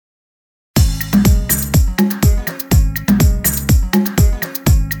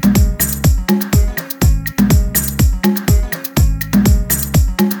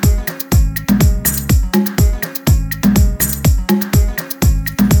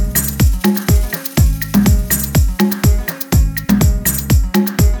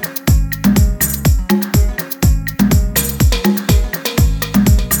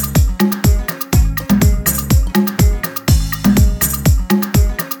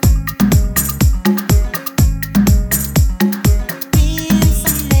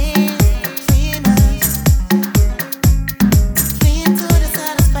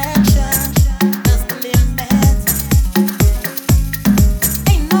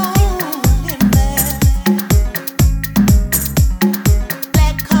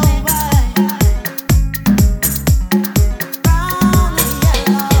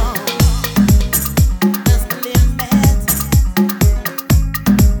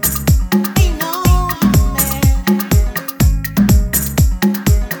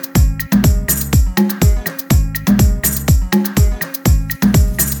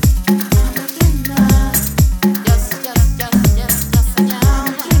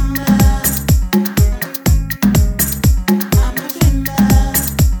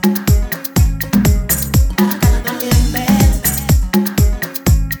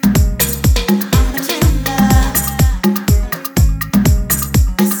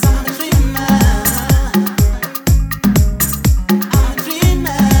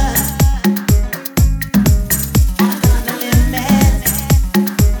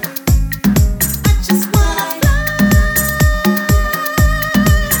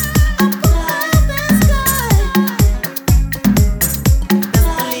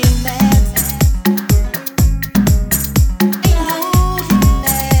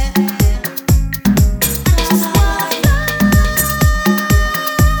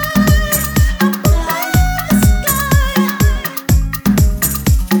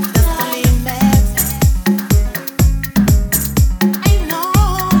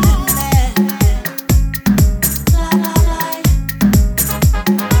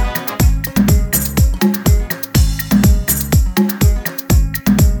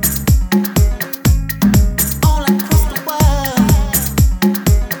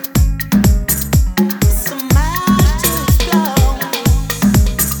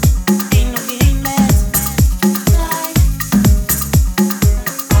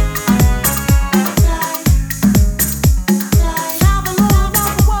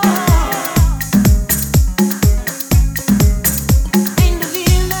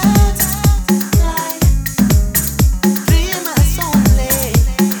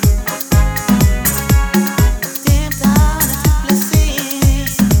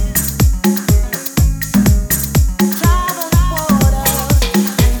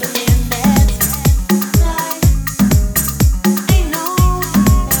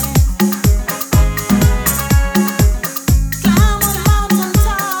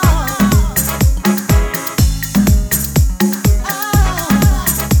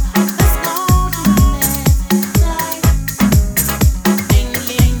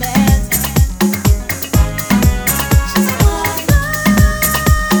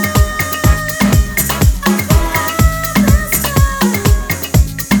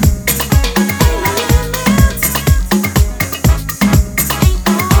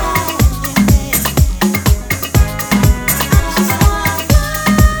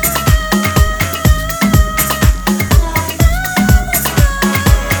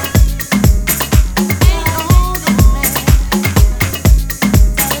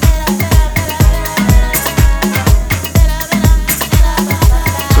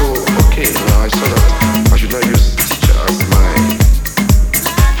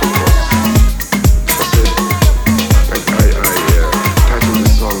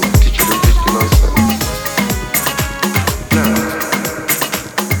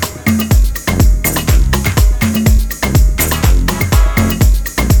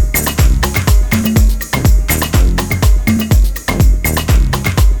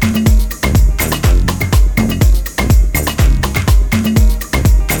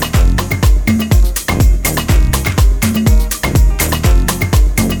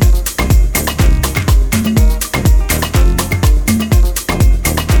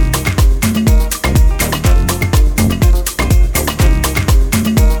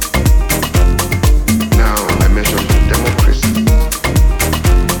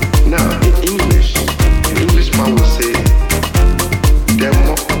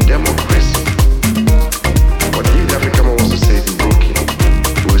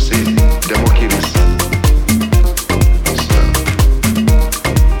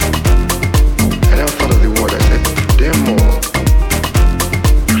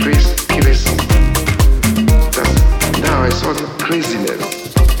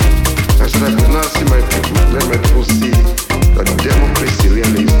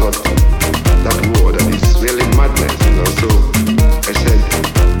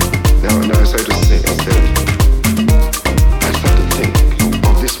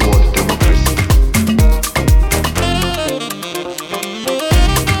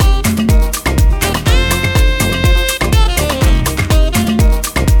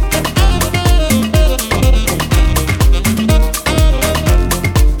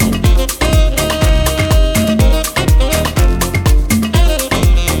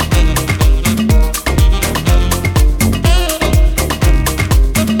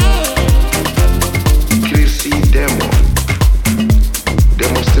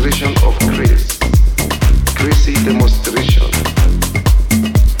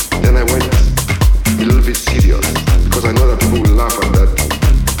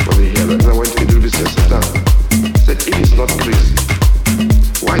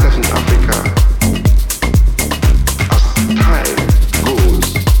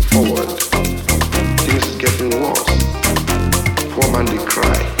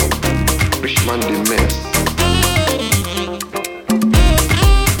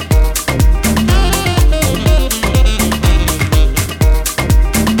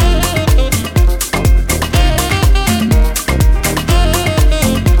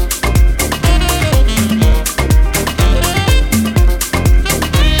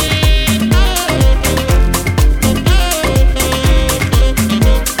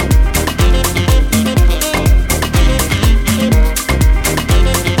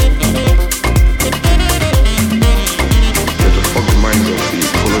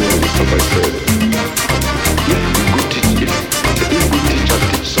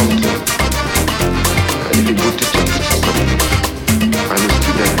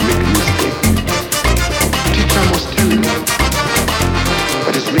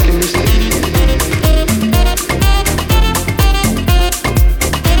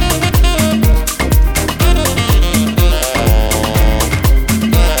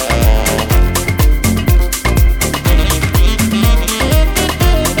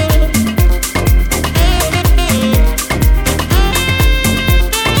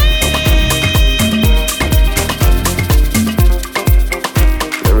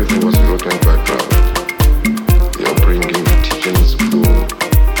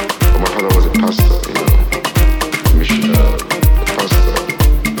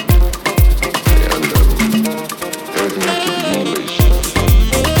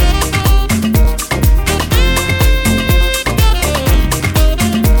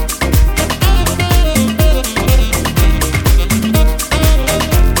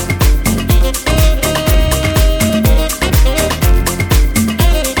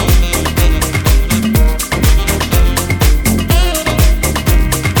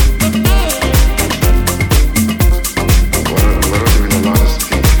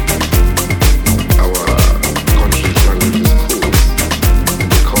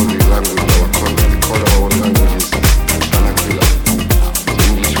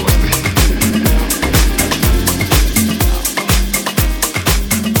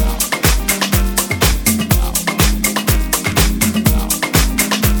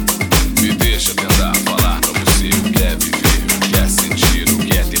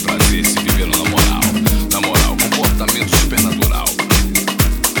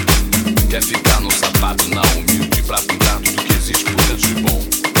sapato na humilde pra pintar tudo que existe por dentro de bom.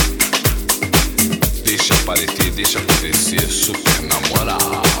 Deixa aparecer, deixa acontecer, super na moral.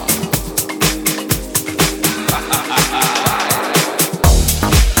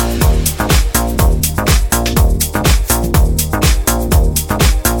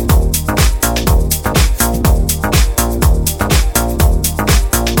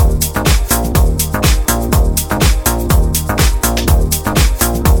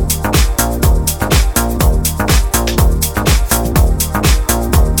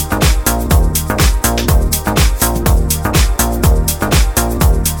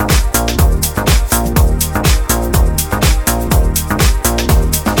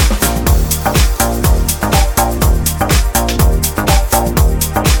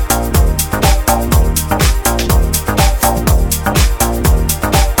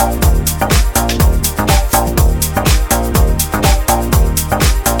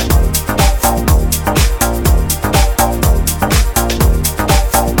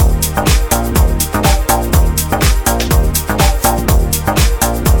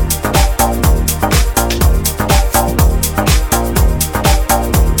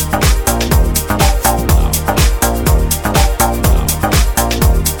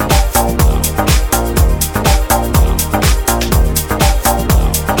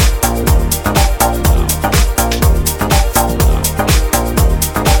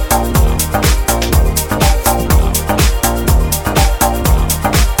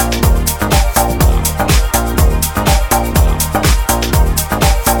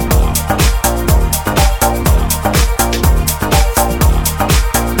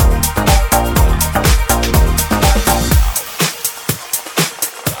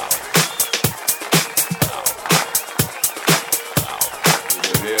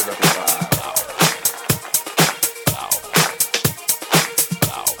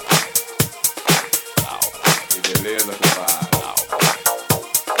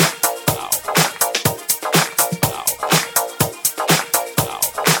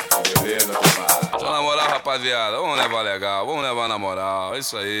 Rapaziada, vamos levar legal, vamos levar na moral, é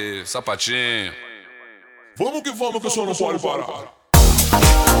isso aí, sapatinho. Vamos que o senhor não pode parar.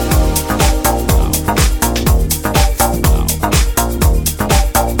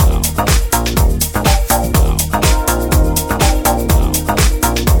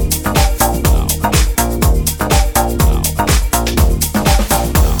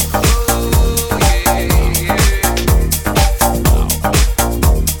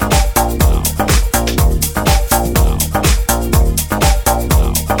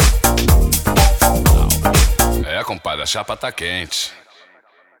 A chapa tá quente.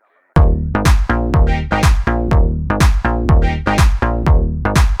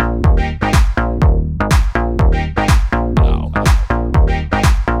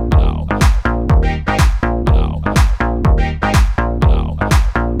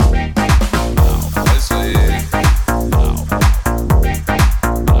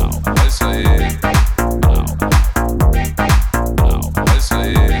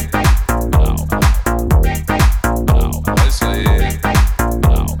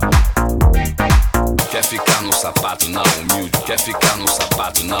 Quer ficar no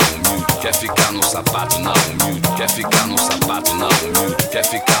sapato na humilde, quer ficar no sapato na humilde, quer ficar no sapato na humilde, quer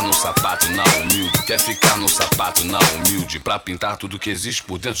ficar no sapato na humilde, quer ficar no sapato na humilde, pra pintar tudo que existe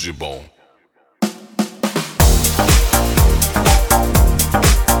por dentro de bom.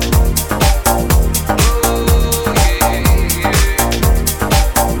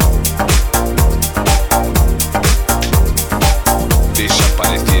 Deixa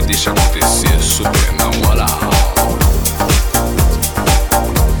aparecer, deixa acontecer, super na moral.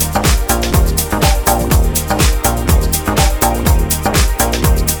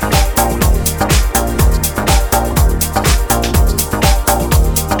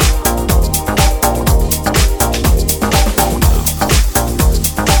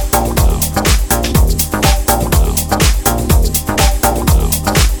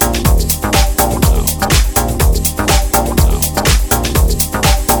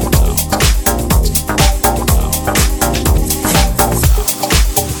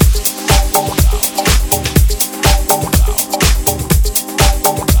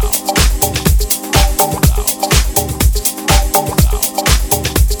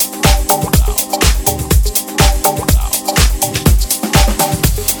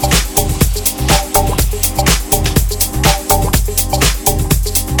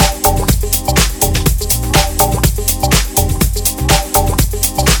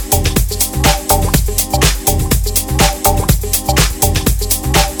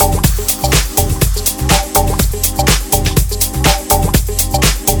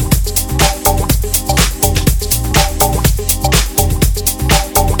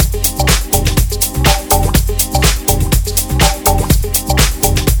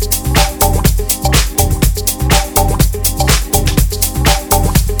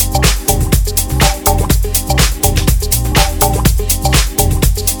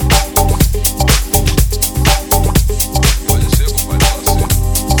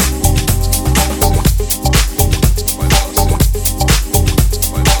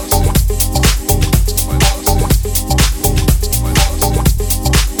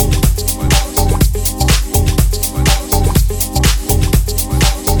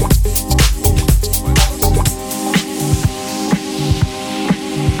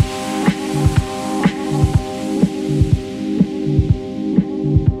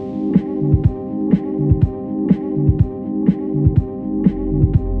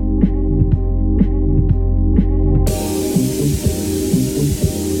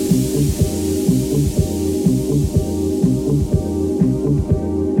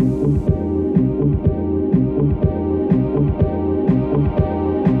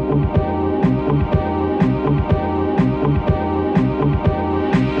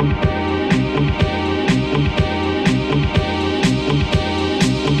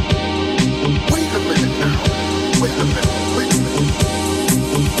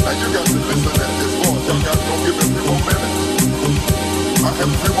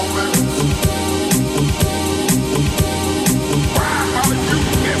 every moment. Why are you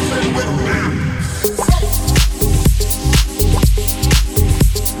messing with me?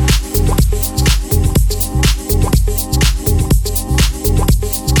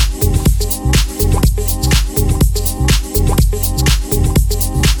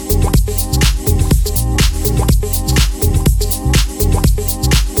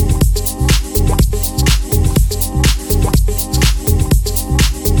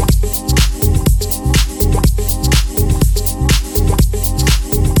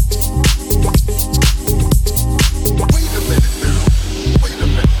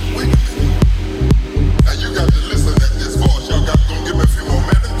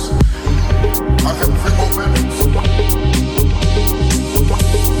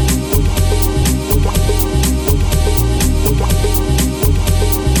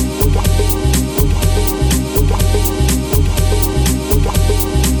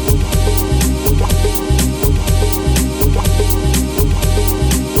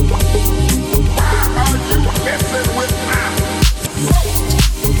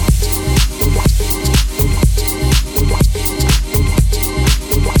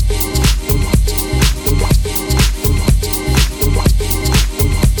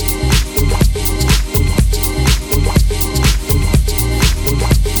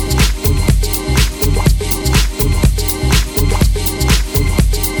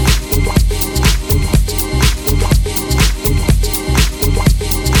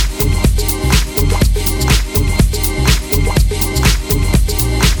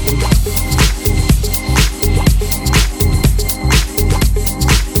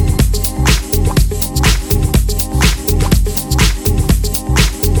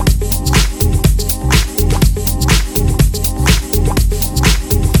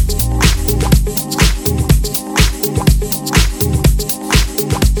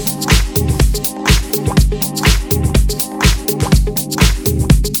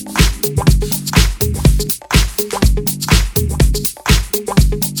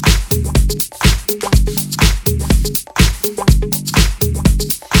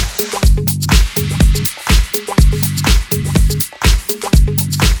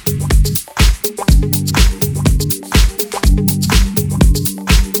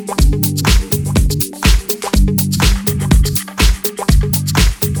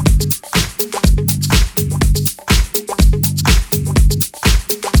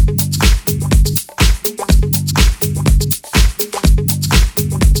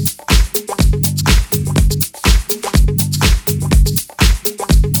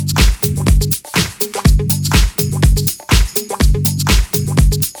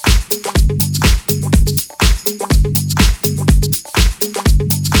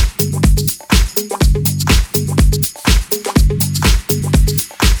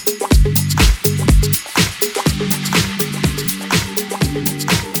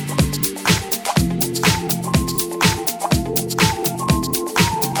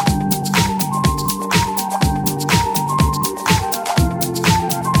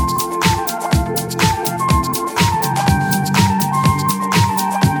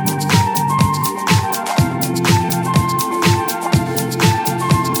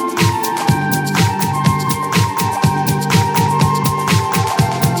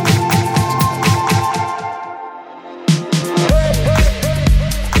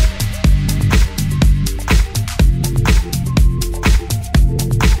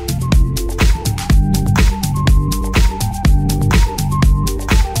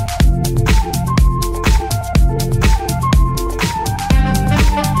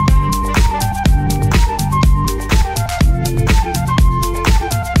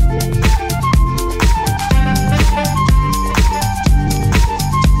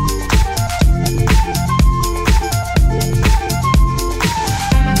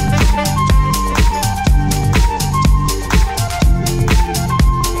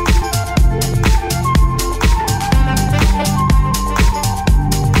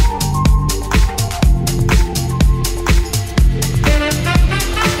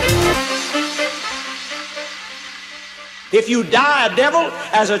 If you die a devil,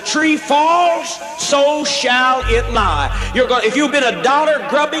 as a tree falls, so shall it lie. If you've been a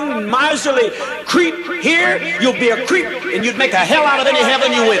dollar-grubbing, miserly creep here, you'll be a creep, and you'd make a hell out of any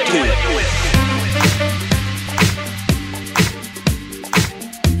heaven you went to.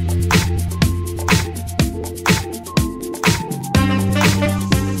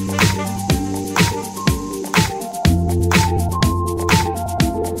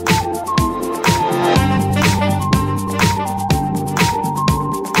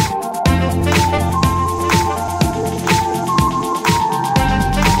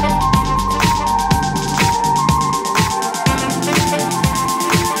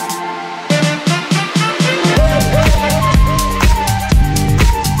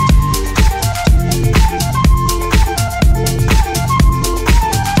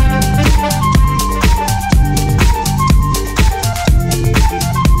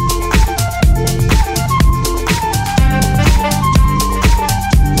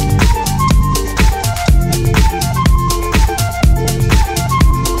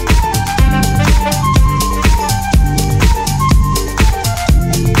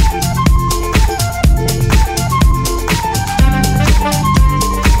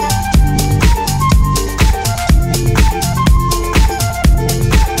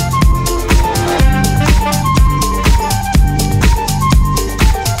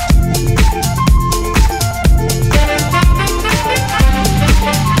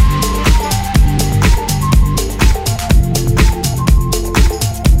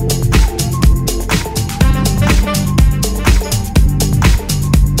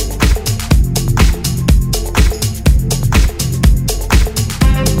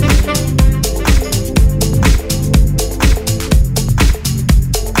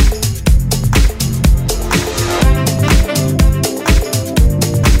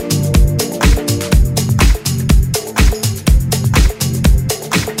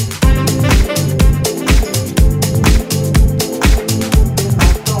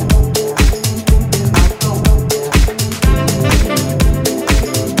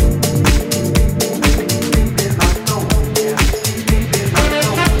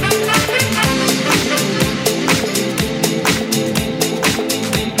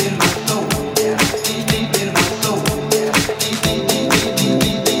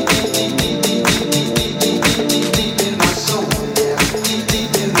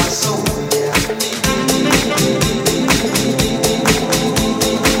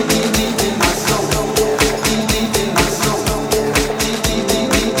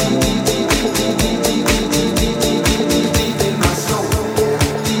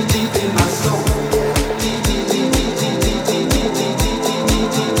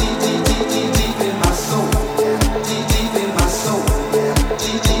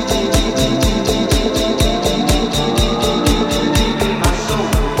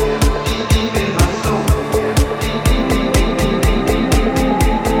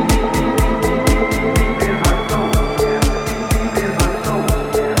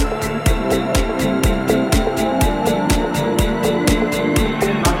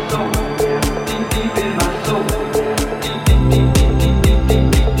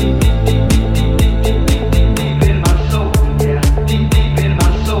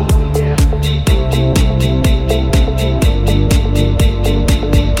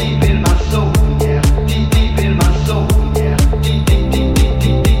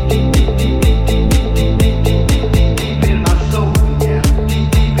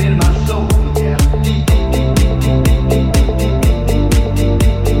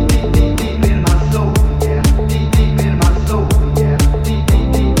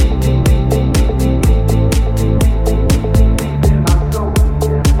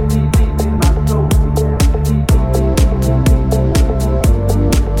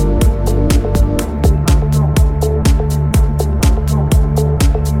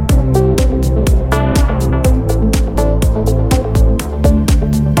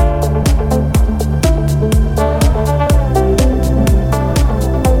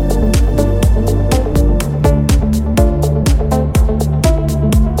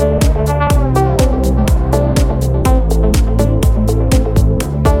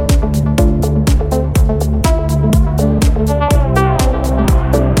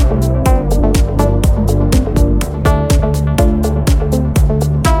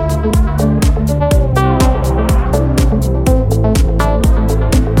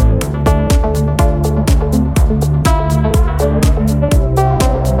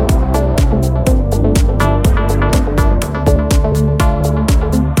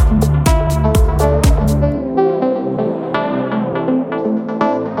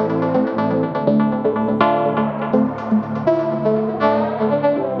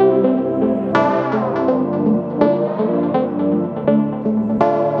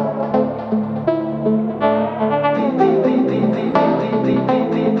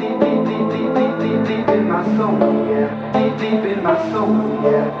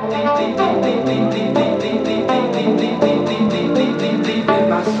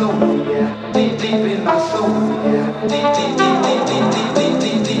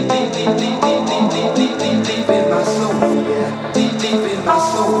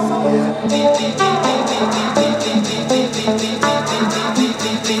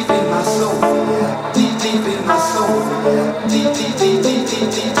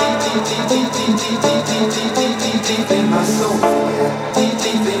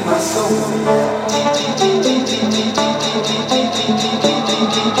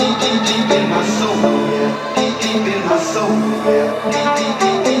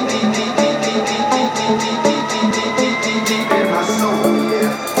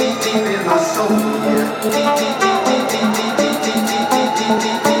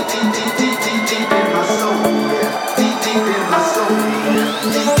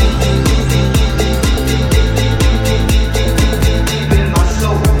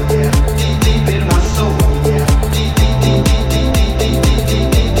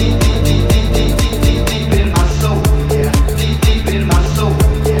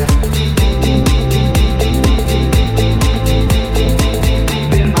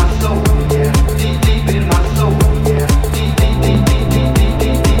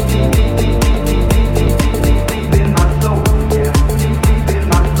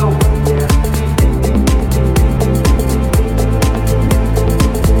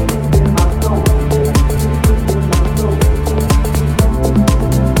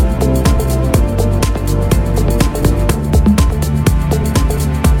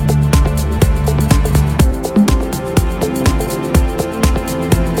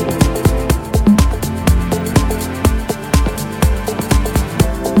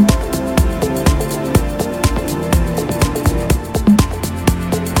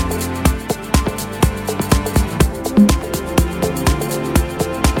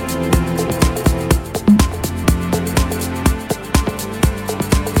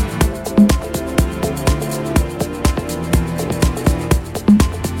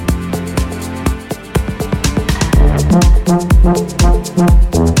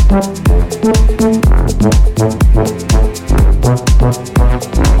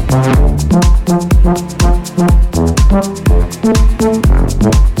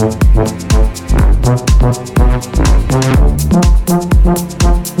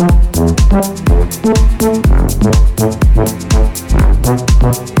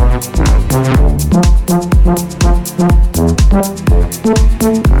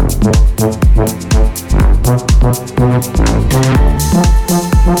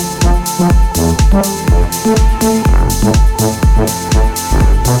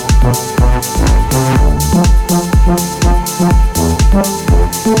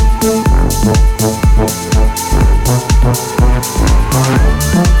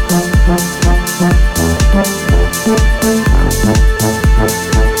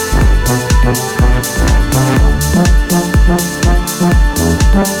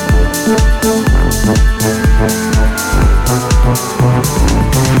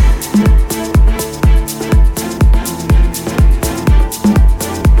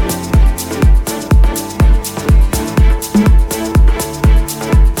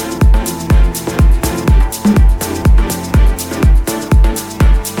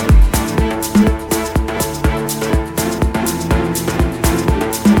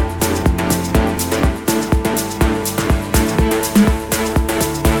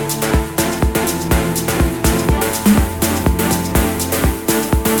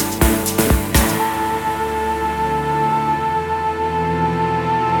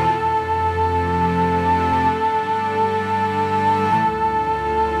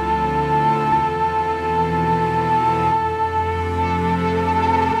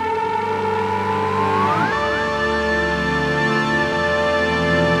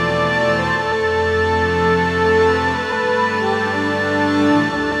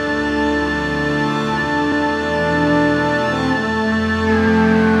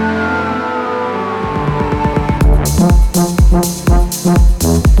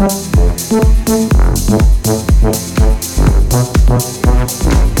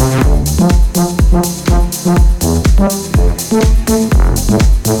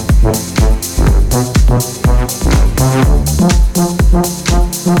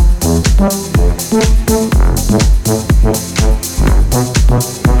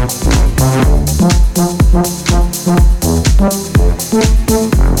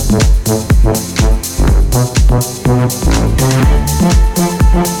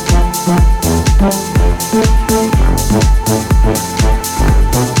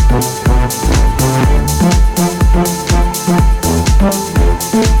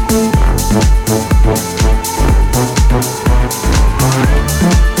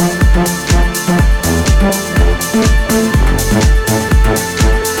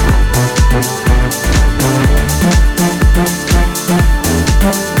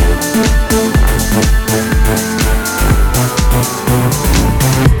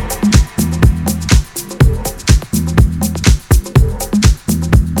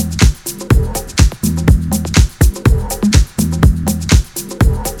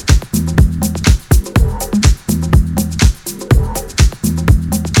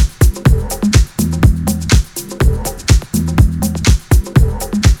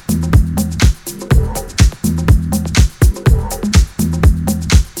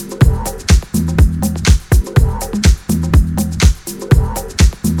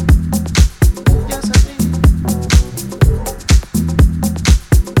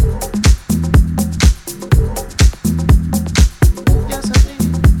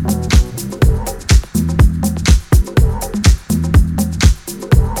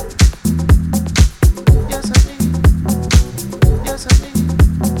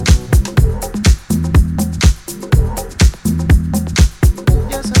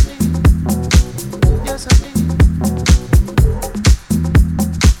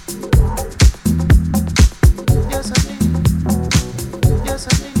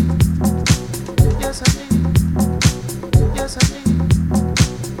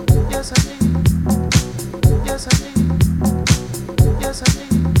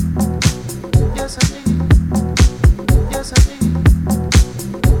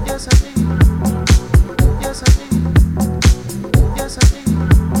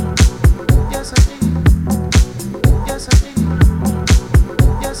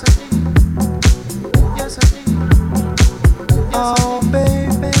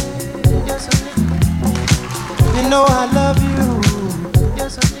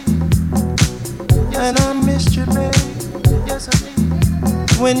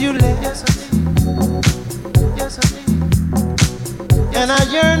 you left. Yes, I did. Yes, I did. And I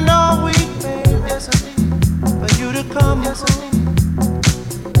yearned all week, baby. Yes, I did. For you to come home.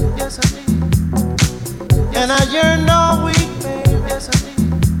 Yes, I did. And I yearned all week, baby. Yes, I did.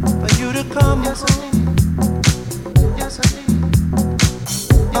 For you to come home. Yes, I did.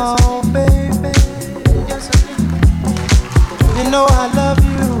 Oh, baby. Yes, I did. You know I love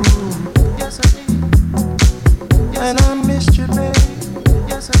you. Yes, I did. And I missed you, baby.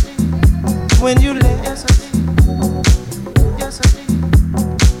 Yes, I did. When you left. Yes, I did. Yes, I did.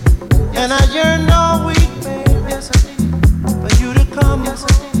 And I yearned all week, baby. Yes, I did. For you to come home.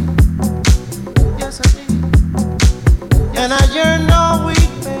 Yes, I did. And I yearned all week,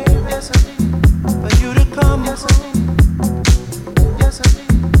 baby. Yes, I did. For you to come home. Yes, I did.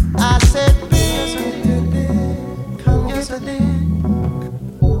 I said, baby, come. Yes, I did.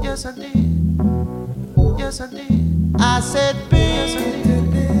 Yes, I did. Yes, I did. I said,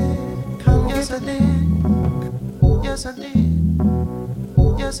 baby, come. Yes, I did. Yes, I did.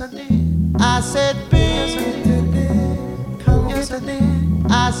 Yes, I did. I said, baby, come. Yes, I did.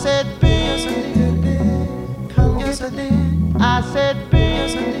 I said, baby, come. Yes, I did. I said,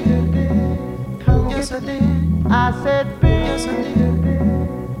 baby, come. Yes, I did. I said, baby,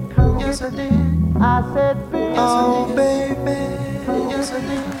 come. Yes, I did. I said, baby, oh, baby, yes, I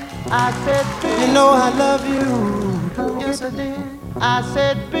did. I said, baby, you know I love you. Yes, I did. I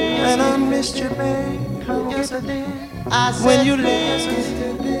said, baby, and I missed you, babe. Yes, I did. I said, when you left. Yes,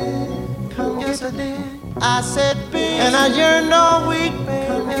 I did. Come, yes, I did. I said, baby, and I yearned all week,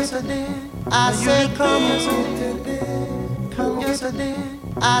 babe. Yes, I did. I said, come, yes, I did. Come, yes, I did.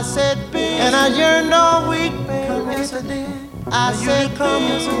 I said, baby, and I yearned all week, babe. Yes, I did. I said, come,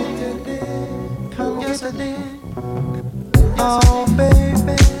 yes, I did. Come, yes, I did. Oh,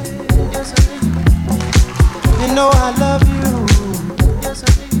 baby, yes, I did. You know I love you. Yes, I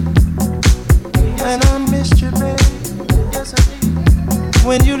did. And I missed you, babe. Yes, I did.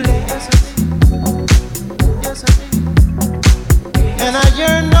 When you left. Yes, I did. Yes, I did. And I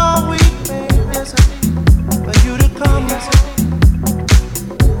yearned all week, babe. Yes, I did. For you to come home.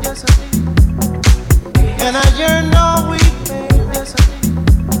 Yes, I did. And I yearned all week, babe. Yes, I did.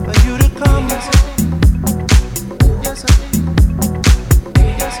 For you to come home. Yes, I did.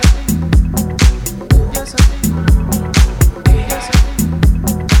 Yes, I did. Yes, I did. Yes, I did. Yes, I did.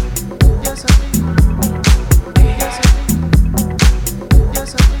 Yes, I did.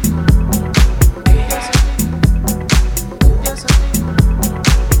 Yes, I did. Yes, I did. Yes, I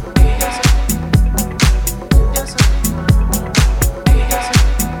did.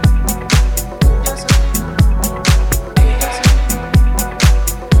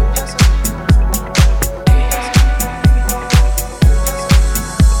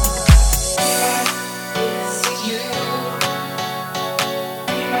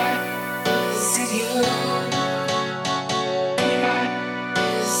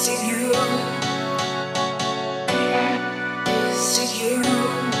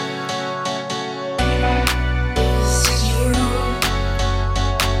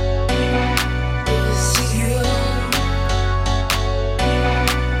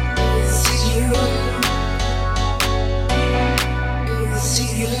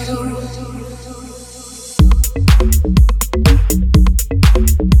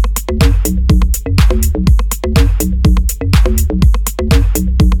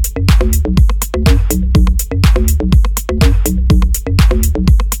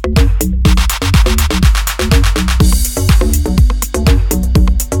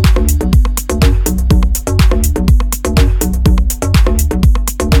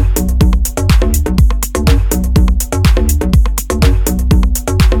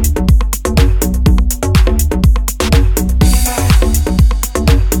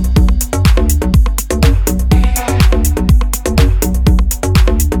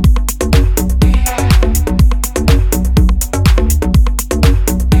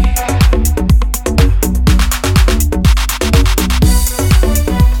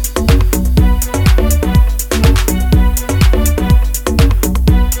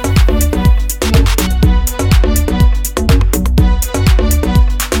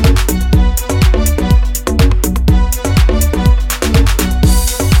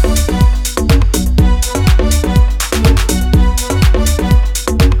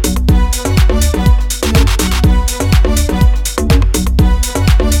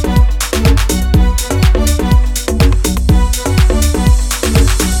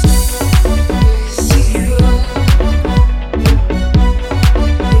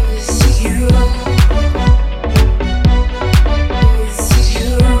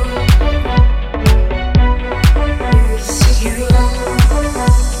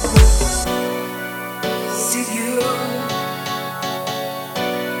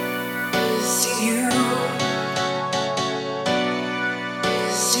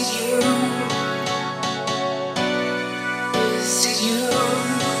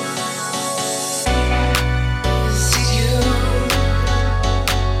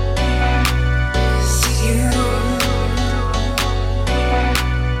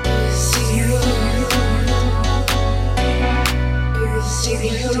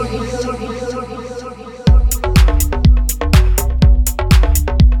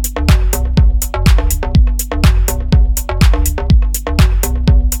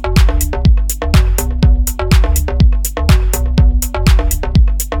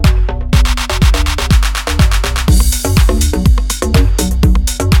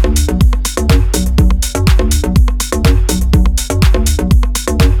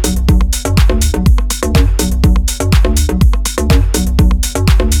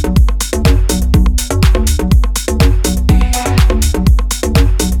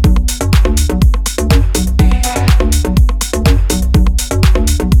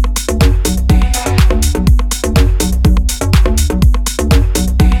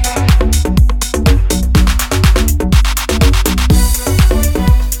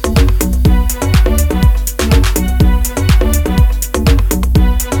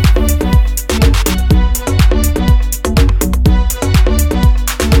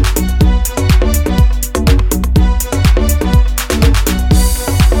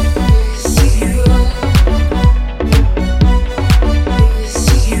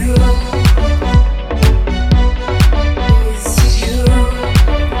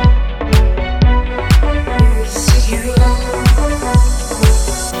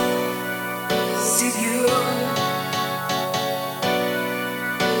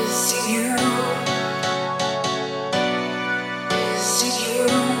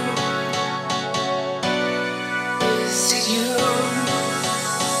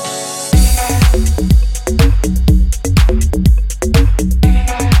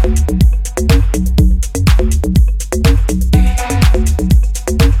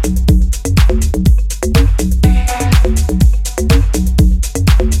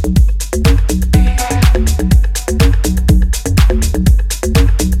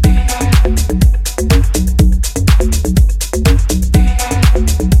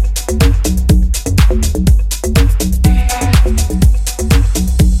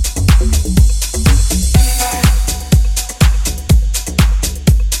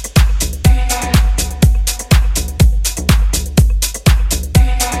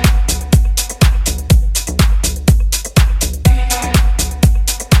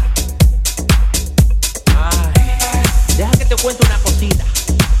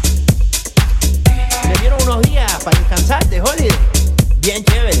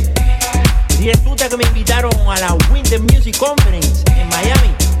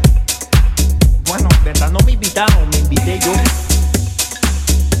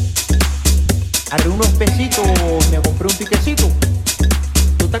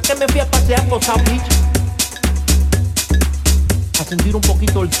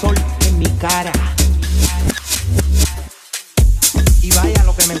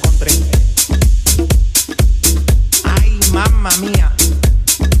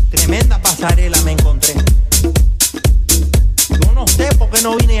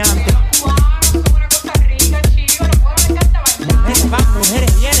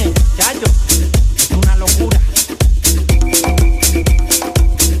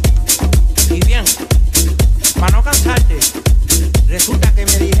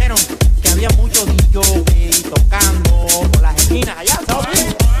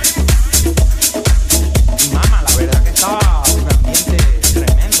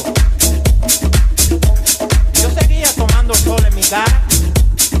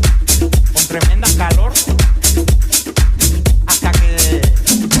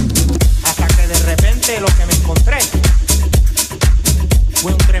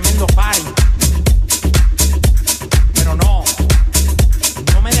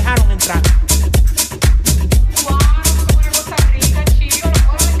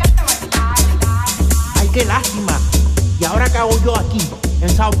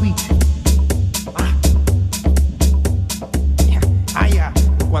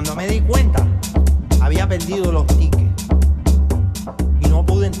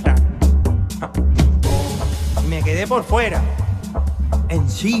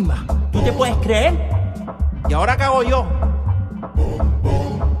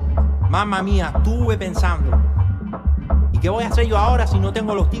 Mamma mía, estuve pensando. ¿Y qué voy a hacer yo ahora si no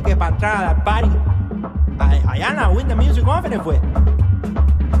tengo los tickets para entrar al party? Allá en la Winter Music Conference fue.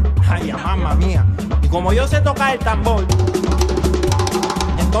 Ay, mamma mía. Y como yo sé tocar el tambor,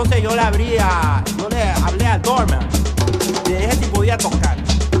 entonces yo le hablé al doorman. Le dije si podía tocar.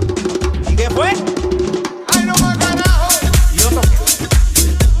 ¿Y qué fue? ¡Ay, no más carajo! Y yo toqué.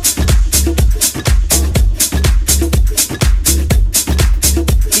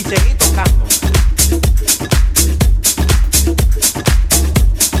 Y seguí tocando.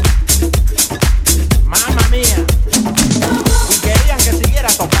 Mamma mía. Y querían que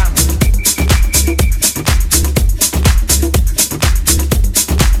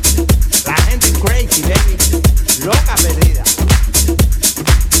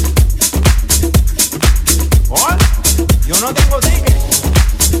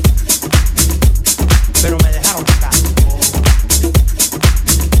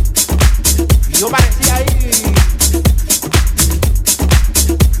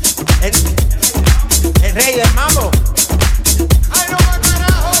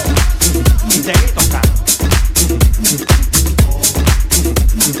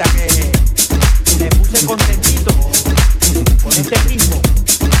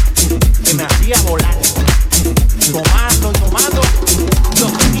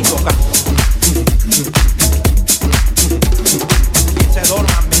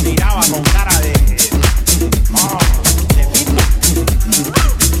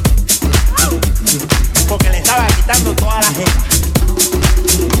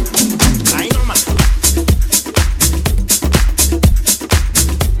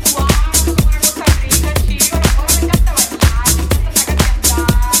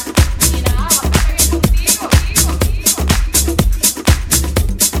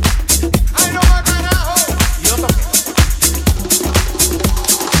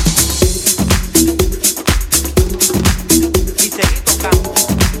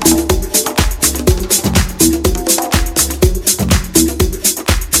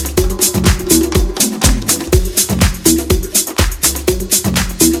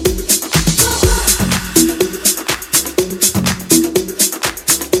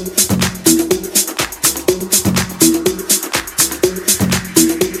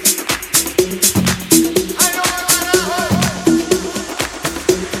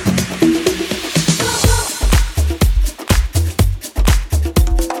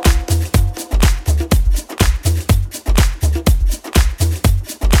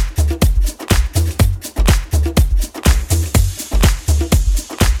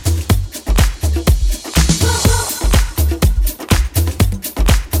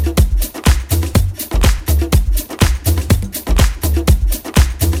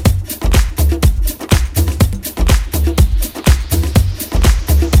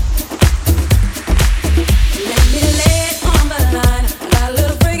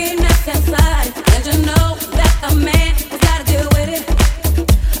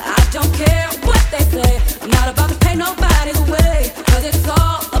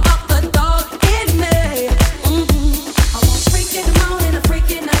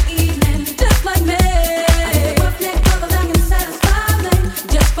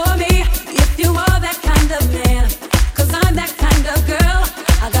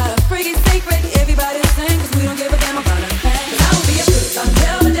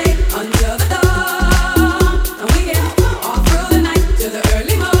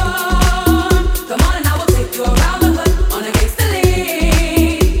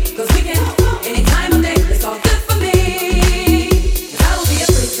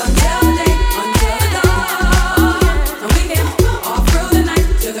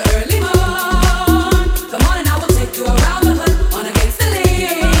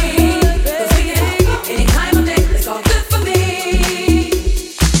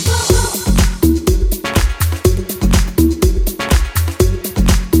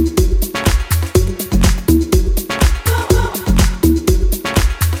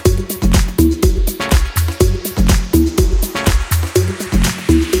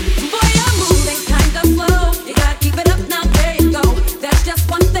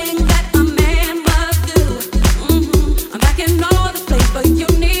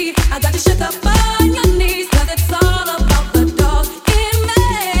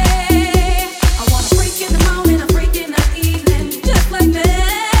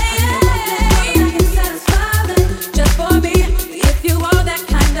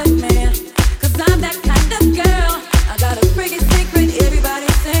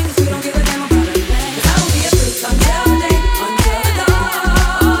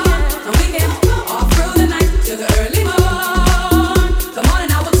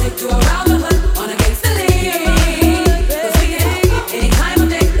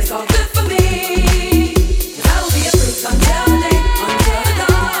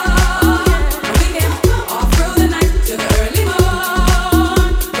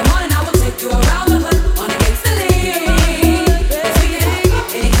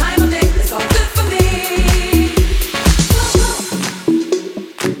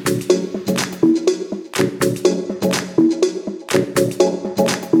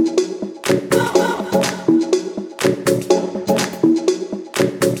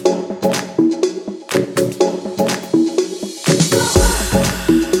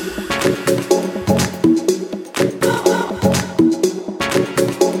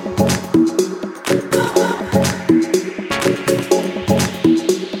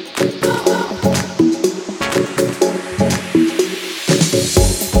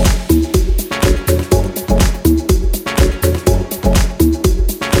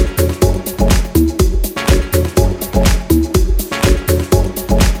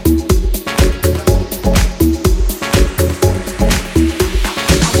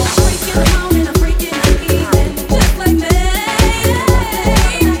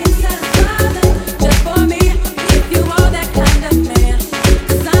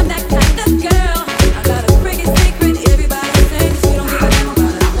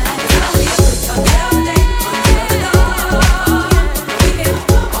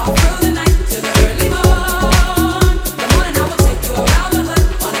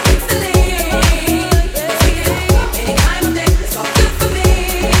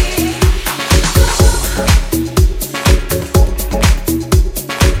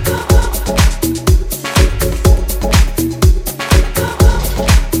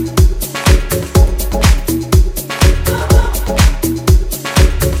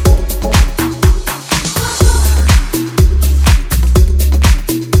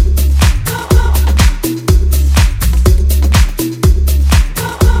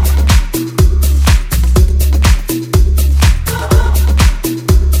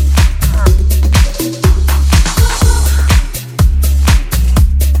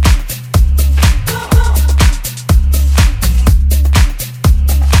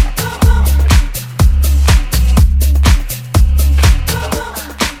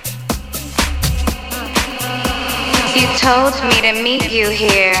You told me to meet you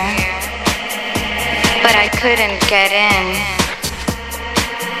here, but I couldn't get in.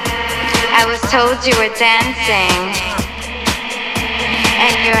 I was told you were dancing,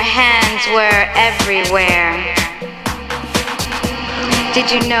 and your hands were everywhere.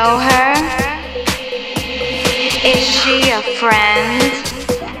 Did you know her? Is she a friend?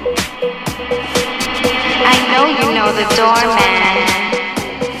 I know you know the doorman.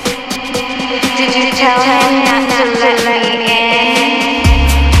 Did you tell him not to let me in?